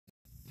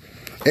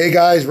Hey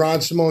guys,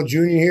 Ron Simone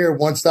Jr. here,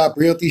 One Stop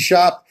Realty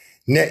Shop,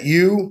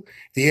 NetU,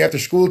 the After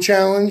School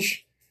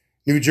Challenge,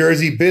 New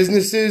Jersey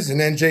Businesses, and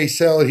NJ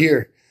Sell It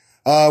here.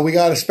 We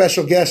got a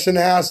special guest in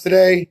the house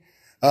today.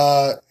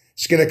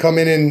 She's going to come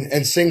in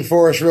and sing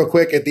for us real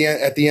quick at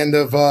the end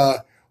of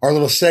our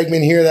little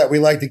segment here that we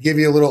like to give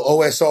you a little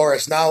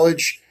OSRS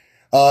knowledge.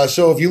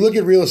 So if you look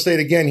at real estate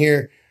again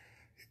here,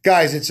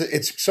 guys,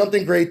 it's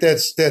something great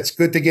that's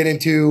good to get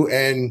into,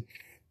 and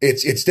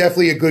it's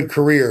definitely a good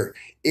career.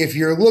 If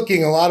you're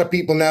looking, a lot of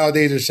people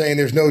nowadays are saying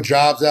there's no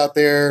jobs out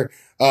there.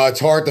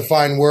 It's hard to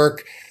find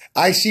work.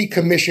 I see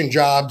commission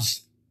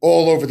jobs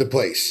all over the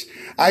place.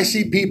 I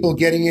see people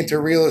getting into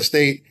real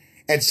estate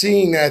and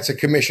seeing that it's a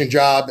commission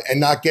job and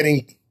not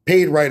getting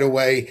paid right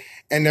away,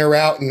 and they're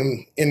out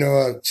in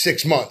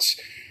 6 months.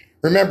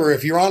 Remember,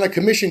 if you're on a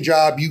commission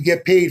job, you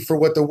get paid for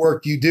what the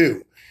work you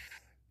do.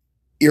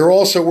 You're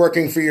also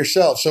working for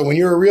yourself. So when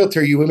you're a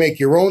realtor, you will make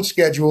your own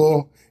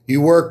schedule. You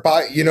work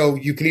by,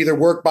 you can either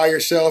work by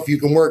yourself, you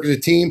can work as a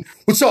team.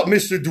 What's up,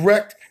 Mr.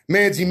 Direct?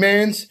 Mansy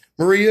Mans,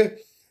 Maria.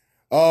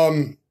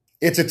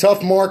 It's a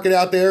tough market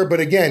out there, but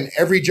again,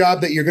 every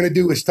job that you're going to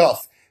do is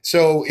tough.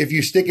 So if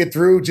you stick it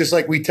through, just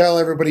like we tell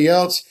everybody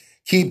else,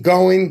 keep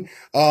going.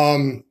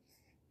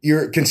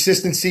 Your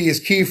consistency is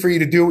key for you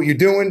to do what you're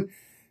doing.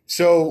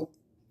 So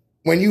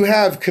when you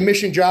have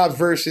commission jobs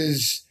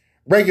versus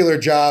regular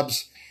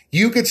jobs,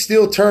 you could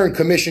still turn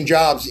commission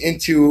jobs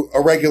into a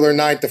regular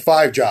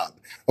 9-to-5 job.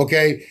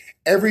 Okay.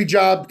 Every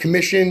job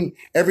commission,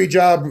 every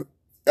job,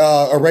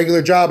 a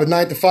regular job, a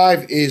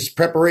 9-to-5 is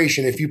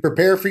preparation. If you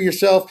prepare for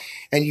yourself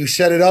and you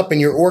set it up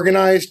and you're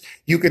organized,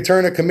 you could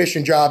turn a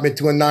commission job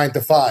into a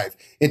 9-to-5,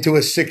 into a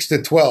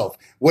 6-to-12,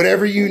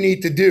 whatever you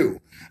need to do.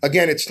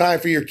 Again, it's time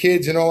for your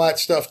kids and all that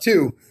stuff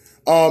too.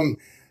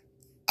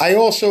 I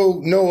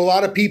also know a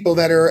lot of people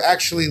that are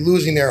actually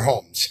losing their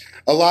homes.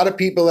 A lot of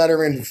people that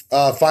are in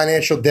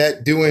financial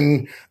debt,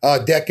 doing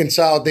debt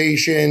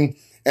consolidation,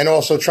 and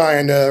also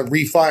trying to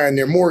refi on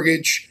their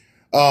mortgage.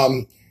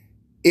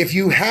 If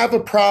you have a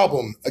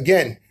problem,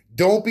 again,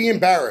 don't be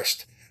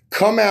embarrassed.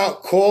 Come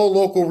out, call a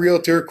local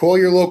realtor, call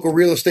your local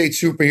real estate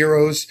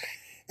superheroes,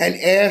 and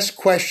ask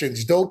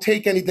questions. Don't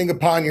take anything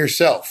upon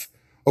yourself,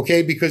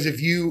 okay? Because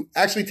if you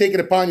actually take it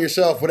upon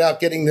yourself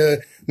without getting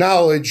the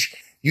knowledge,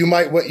 you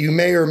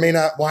may or may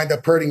not wind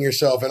up hurting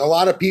yourself. And a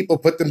lot of people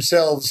put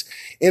themselves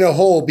in a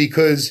hole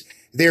because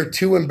they're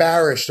too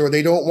embarrassed or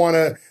they don't want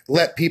to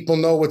let people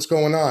know what's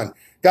going on.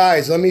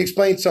 Guys, let me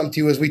explain something to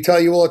you, as we tell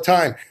you all the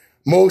time.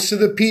 Most of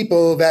the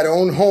people that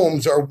own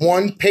homes are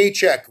one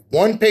paycheck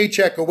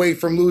away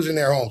from losing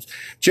their homes.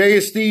 Jay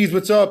Estes,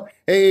 what's up?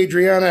 Hey,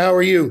 Adriana, how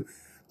are you?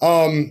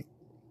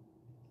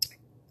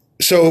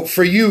 So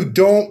for you,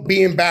 don't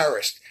be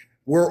embarrassed.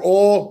 We're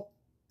all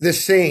the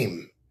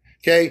same,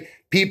 okay?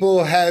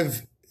 People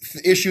have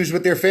issues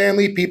with their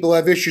family. People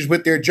have issues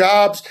with their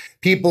jobs.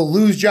 People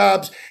lose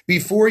jobs.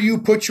 Before you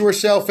put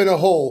yourself in a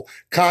hole,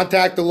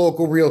 contact the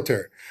local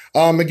realtor.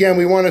 Again,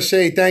 we want to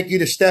say thank you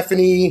to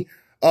Stephanie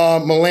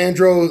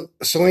Melandro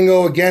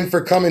Salingo again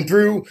for coming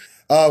through.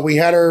 We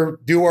had her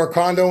do our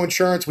condo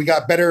insurance. We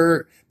got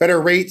better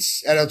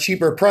rates at a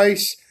cheaper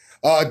price.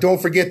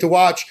 Don't forget to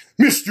watch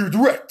Mr.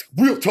 Direct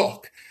Real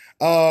Talk.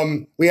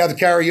 We have the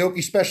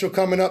karaoke special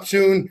coming up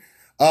soon.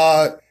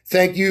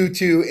 Thank you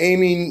to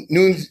Amy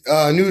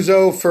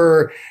Nuzzo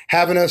for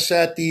having us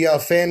at the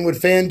Fanwood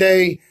Fan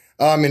Day,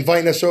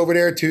 inviting us over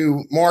there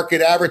to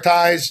market,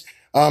 advertise,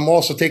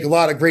 also take a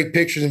lot of great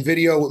pictures and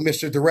video with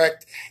Mr.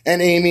 Direct and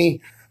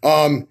Amy.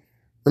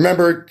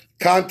 Remember,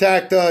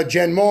 contact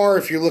Jen Marr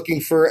if you're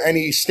looking for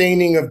any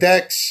staining of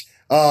decks,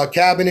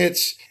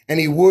 cabinets,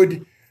 any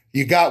wood.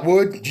 You got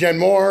wood, Jen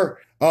Marr.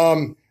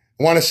 I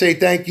want to say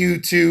thank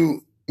you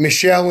to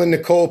Michelle and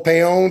Nicole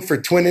Payon for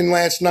twinning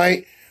last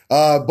night.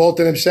 Both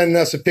of them sending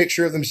us a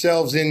picture of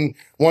themselves in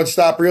One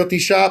Stop Realty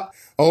Shop,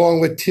 along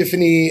with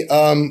Tiffany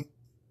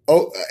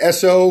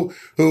S.O.,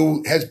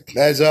 who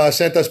has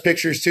sent us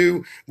pictures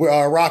too.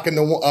 We're rocking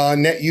the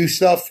NetU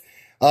stuff.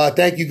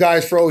 Thank you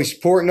guys for always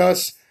supporting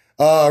us.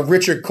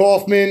 Richard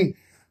Kaufman,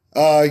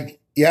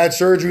 you had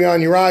surgery on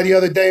your eye the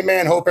other day,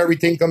 man. Hope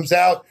everything comes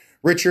out.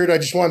 Richard, I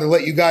just wanted to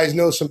let you guys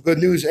know some good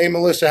news. Hey,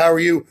 Melissa, how are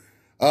you?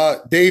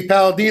 Dave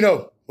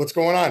Palladino, what's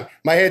going on?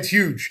 My head's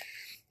huge.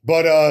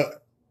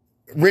 But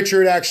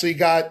Richard actually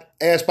got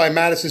asked by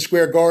Madison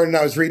Square Garden.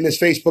 I was reading his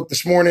Facebook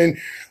this morning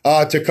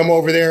to come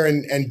over there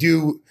and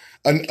do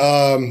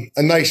a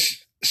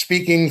nice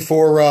speaking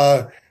for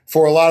a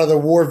lot of the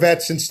war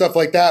vets and stuff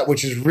like that,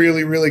 which is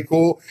really, really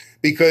cool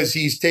because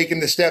he's taken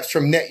the steps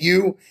from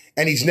NetU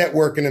and he's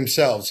networking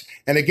themselves.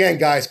 And again,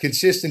 guys,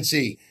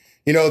 consistency.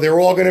 They're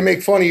all going to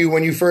make fun of you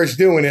when you first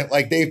doing it,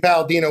 like Dave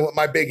Palladino with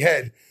my big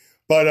head.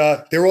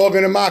 But they're all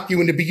going to mock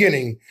you in the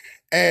beginning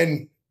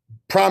and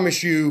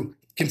promise you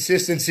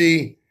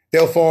consistency.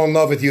 They'll fall in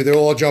love with you. They'll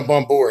all jump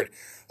on board.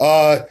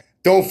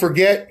 Don't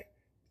forget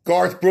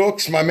Garth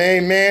Brooks, my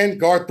main man.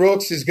 Garth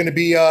Brooks is going to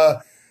be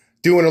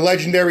doing a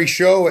legendary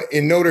show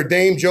in Notre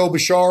Dame. Joe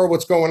Bashar,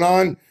 what's going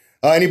on?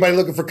 Anybody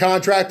looking for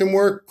contracting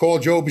work, call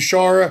Joe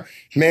Bishara,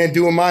 man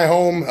doing my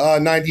home,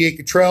 98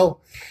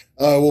 Cottrell.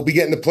 We'll be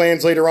getting the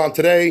plans later on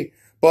today.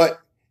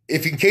 But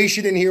if in case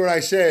you didn't hear what I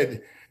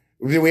said,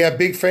 we have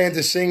big fans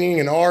of singing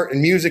and art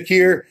and music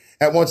here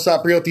at One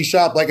Stop Realty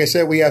Shop. Like I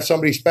said, we have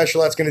somebody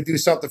special that's going to do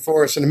something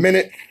for us in a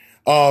minute.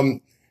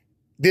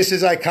 This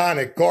is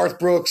iconic. Garth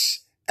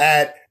Brooks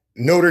at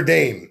Notre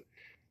Dame.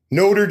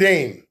 Notre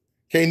Dame.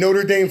 Okay,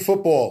 Notre Dame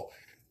football.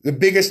 The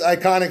biggest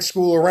iconic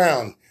school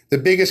around. The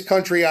biggest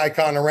country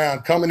icon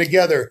around. Coming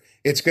together.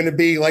 It's going to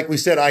be, like we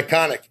said,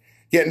 iconic.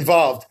 Get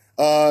involved.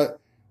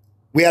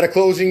 We had a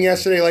closing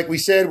yesterday, like we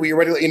said. We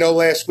already let you know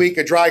last week,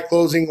 a dry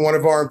closing. One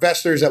of our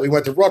investors that we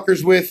went to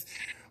Rutgers with.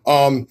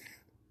 Wanted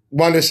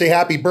to say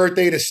happy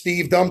birthday to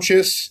Steve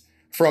Dumpchus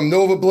from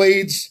Nova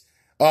Blades.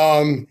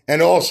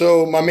 And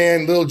also my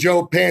man, Lil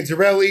Joe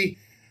Panzarelli.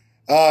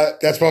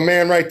 That's my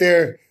man right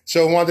there.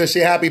 So wanted to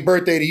say happy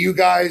birthday to you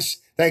guys.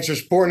 Thanks for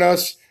supporting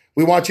us.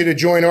 We want you to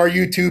join our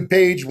YouTube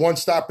page, One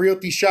Stop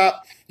Realty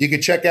Shop. You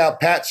can check out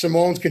Pat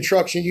Simone's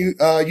construction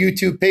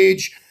YouTube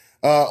page.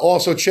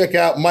 Also check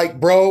out Mike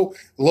Bro,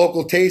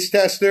 local taste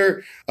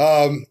tester.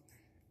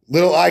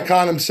 Little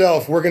icon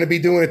himself. We're going to be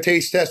doing a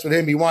taste test with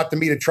him. He wanted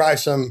me to try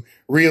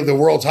the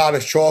world's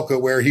hottest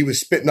chocolate where he was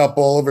spitting up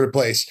all over the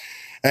place.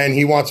 And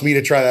he wants me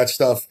to try that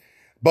stuff.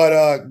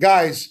 But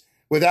guys,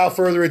 without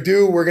further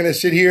ado, we're going to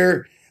sit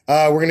here.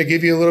 We're going to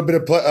give you a little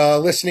bit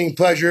of listening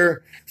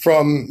pleasure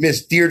from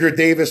Miss Deirdre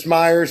Davis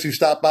Myers, who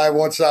stopped by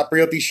One Stop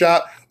Realty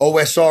Shop,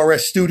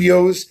 OSRS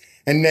Studios,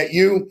 and met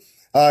you.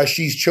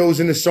 She's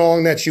chosen a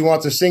song that she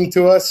wants to sing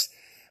to us.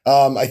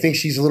 I think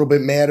she's a little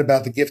bit mad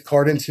about the gift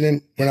card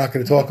incident. We're not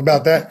going to talk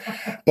about that.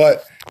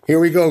 But here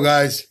we go,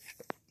 guys.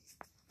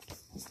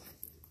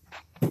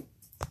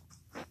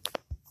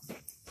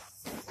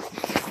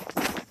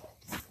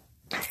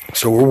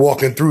 So we're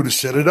walking through to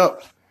set it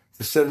up.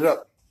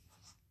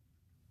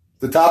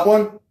 The top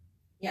one?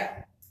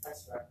 Yeah,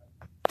 that's right.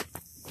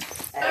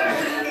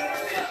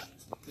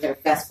 You gotta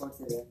fast forward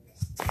to the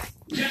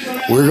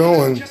end. We're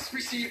going. Just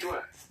received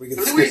one. We can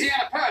The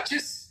Louisiana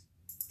Purchase.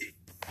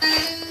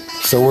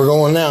 So we're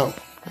going now.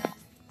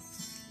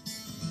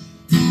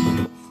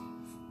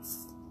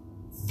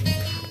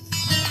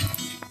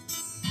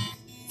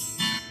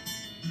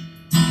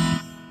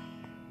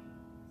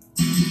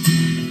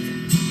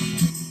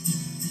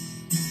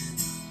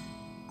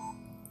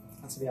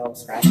 Has to be all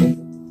scratchy.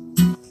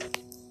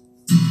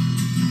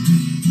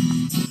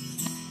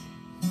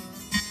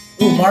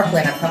 Ooh,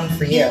 Markland, I'm coming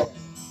for you.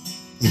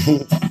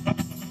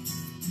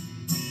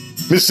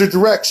 Mr.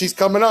 Direct, she's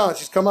coming on.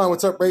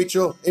 What's up,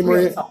 Rachel? Hey,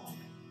 Maria.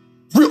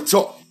 Real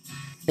talk.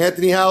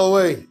 Anthony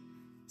Holloway.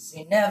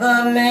 She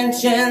never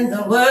mentioned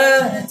the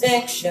word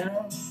addiction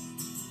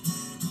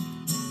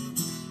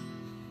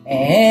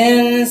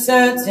in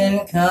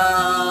certain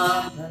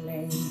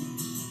company.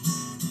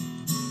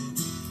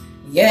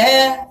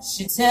 Yeah,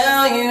 she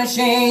tell you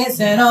she's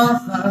an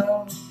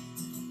orphan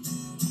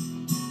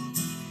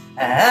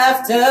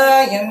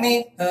after you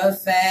meet her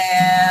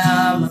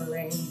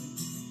family.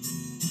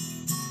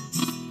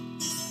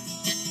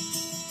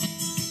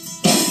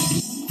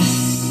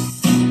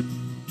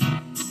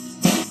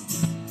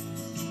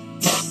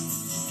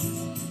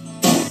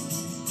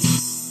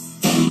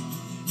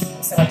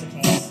 So much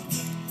change.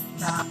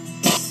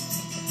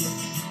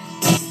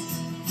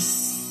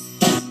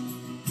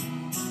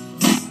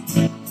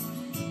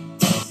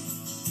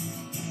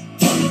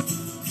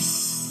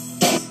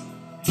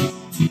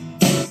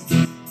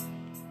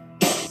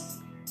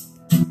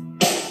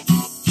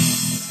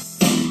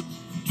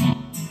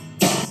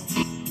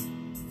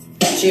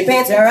 She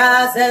paints her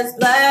eyes as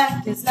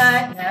black as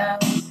night now,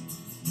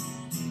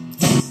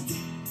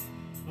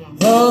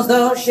 pulls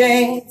those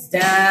shades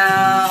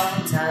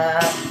down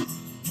tight.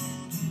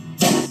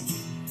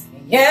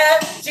 Yeah,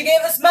 she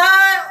gave a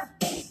smile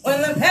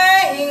when the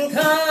pain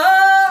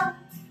comes.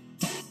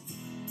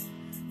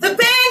 The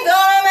pain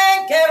gonna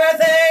make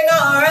everything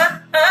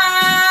alright.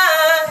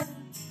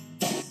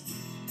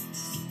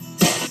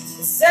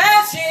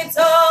 Says she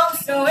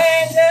talks to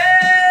angels.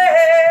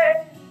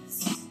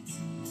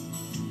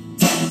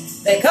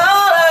 They call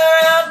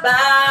her out by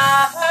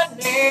her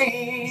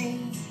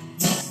name.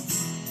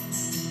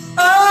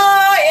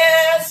 Oh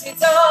yeah, she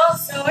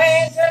talks to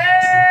angels.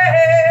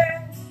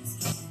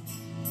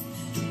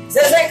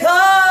 Says they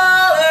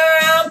call her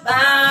out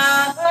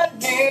by her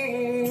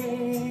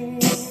name.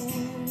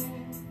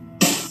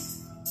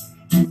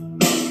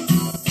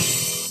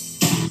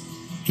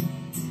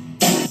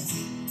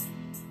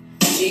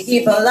 She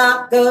keep a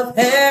lock of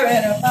hair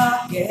in her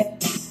pocket.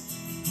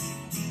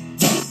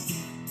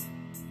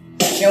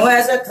 She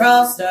wears a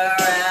cross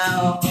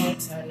around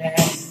her neck.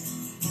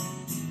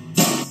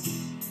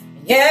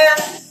 Yeah,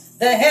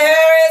 the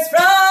hair is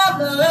from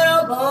the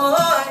little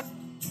boy,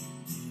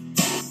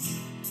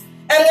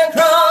 and the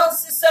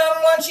cross is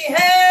someone she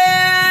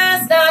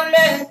has not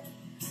met,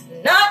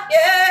 not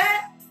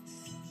yet.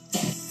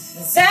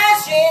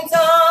 Says she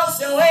talks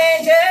to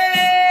angels.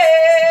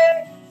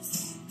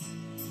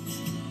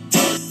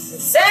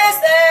 Says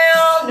they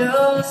all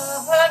know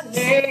her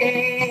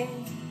name.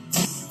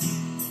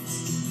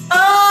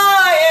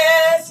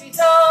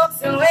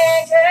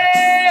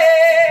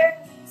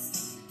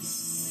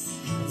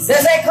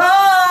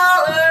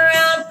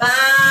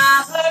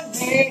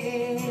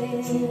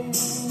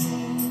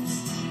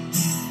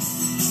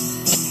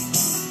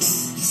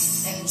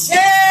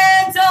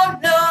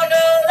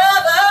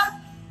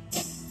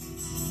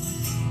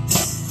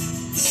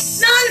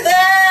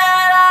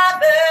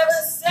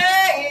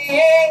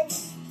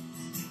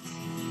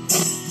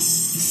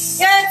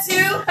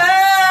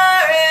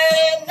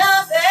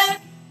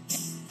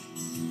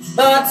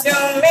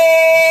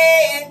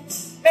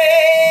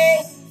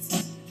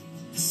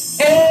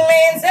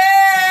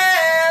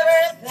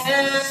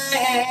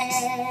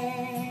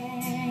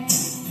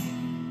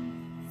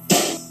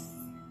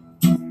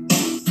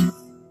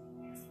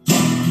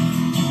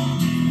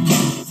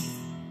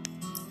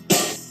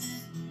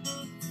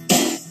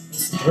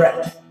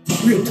 Direct.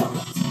 Real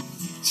talk.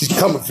 She's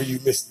coming for you,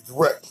 Mr.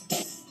 Direct.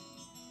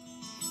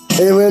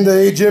 Hey, Linda.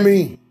 Hey,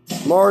 Jimmy.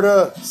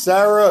 Marta.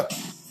 Sarah.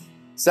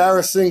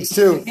 Sarah sings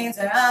too. She paints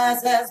her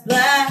eyes as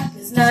black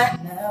as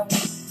night now.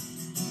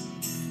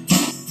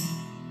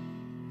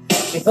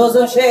 She pulls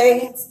her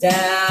shades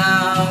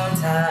down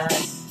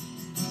tight.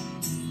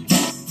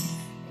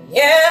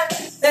 Yeah,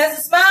 there's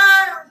a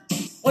smile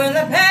when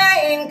the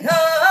pain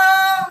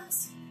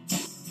comes.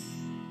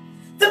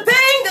 The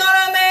pain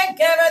gonna make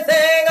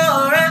everything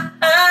alright.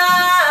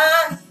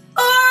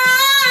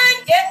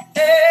 Alright,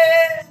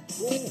 yeah.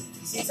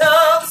 She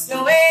talks to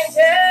angels,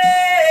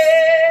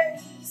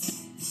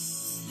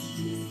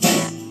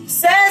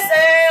 says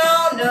they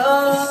all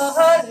know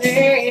her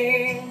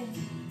name.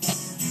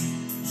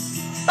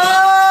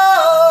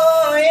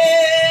 Oh,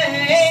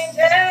 yeah,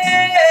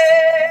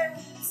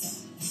 angels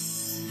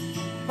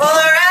pull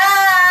her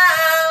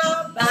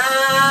out by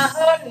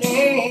her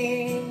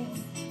name.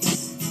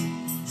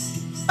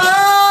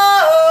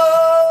 Oh,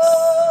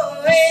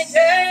 angels,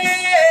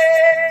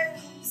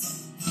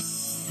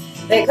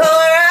 they call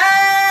her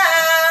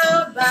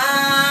out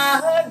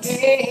by her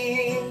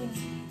name.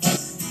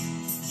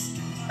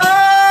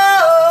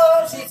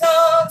 Oh, she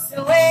talks to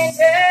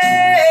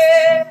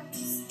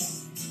angels,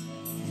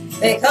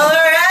 they call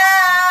her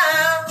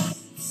out,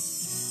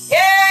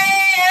 yeah,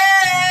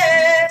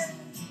 yeah,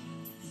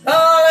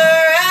 call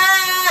her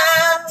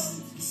out.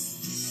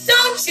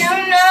 Don't you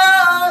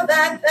know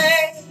that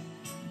they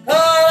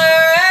call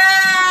her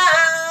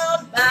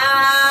out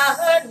by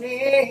her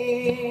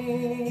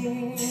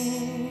name?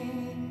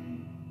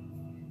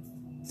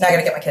 Now I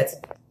gotta get my kids.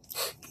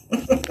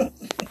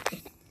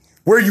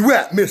 Where you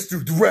at,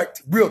 Mr.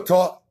 Direct? Real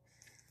talk.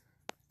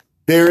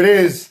 There it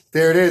is.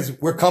 There it is.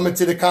 We're coming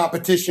to the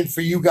competition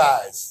for you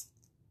guys.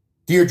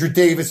 Deirdre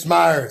Davis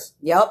Myers.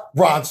 Yep.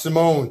 Ron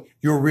Simone,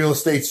 your real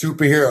estate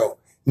superhero.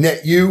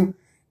 Net You,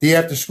 the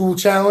After School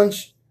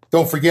Challenge.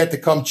 Don't forget to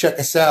come check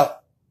us out.